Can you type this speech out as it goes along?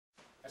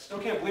still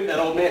can't believe that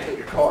old man hit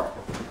your car.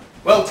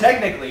 Well,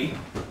 technically,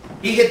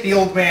 he hit the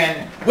old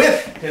man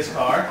with his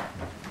car,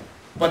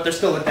 but there's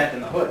still a dent in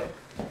the hood.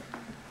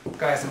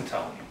 Guys, I'm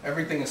telling you,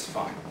 everything is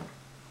fine.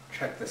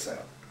 Check this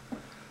out.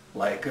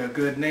 Like a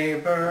good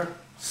neighbor,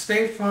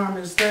 State Farm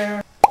is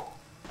there.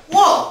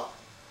 Whoa!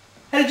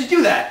 How did you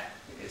do that?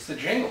 It's the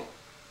jingle.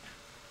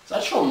 Is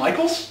that Shawn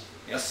Michaels?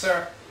 Yes,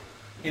 sir.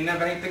 He didn't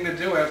have anything to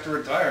do after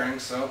retiring,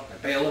 so I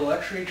pay a little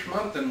extra each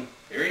month, and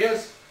here he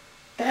is.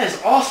 That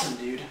is awesome,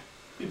 dude.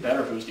 It'd be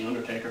better if it was The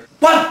Undertaker.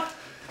 What?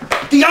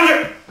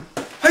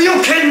 Are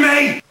you kidding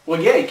me?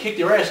 Well, yeah, he kicked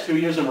your ass 2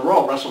 years in a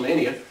row at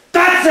WrestleMania.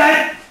 That's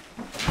it!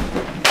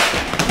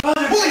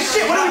 Holy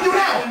shit, what do we do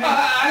now?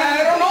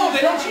 I don't know.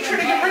 They don't teach her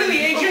to get rid of the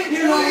agent. We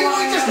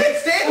just can't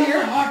stand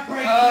here. I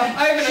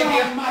have an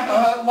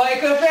idea.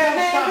 Like a bad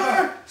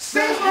neighbor,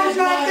 State Farm's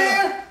not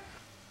there.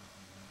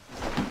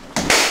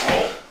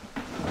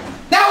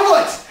 Now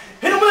what?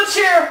 Hit him with a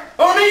chair,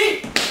 or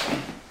me!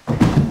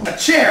 A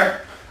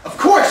chair? Of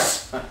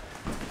course! What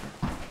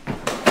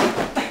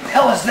the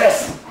hell is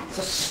this? It's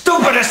the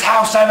stupidest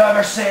house I've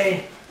ever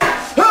seen!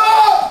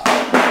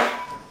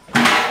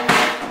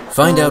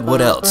 Find out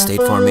what else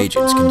State Farm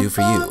agents can do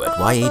for you at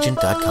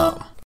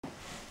yagent.com.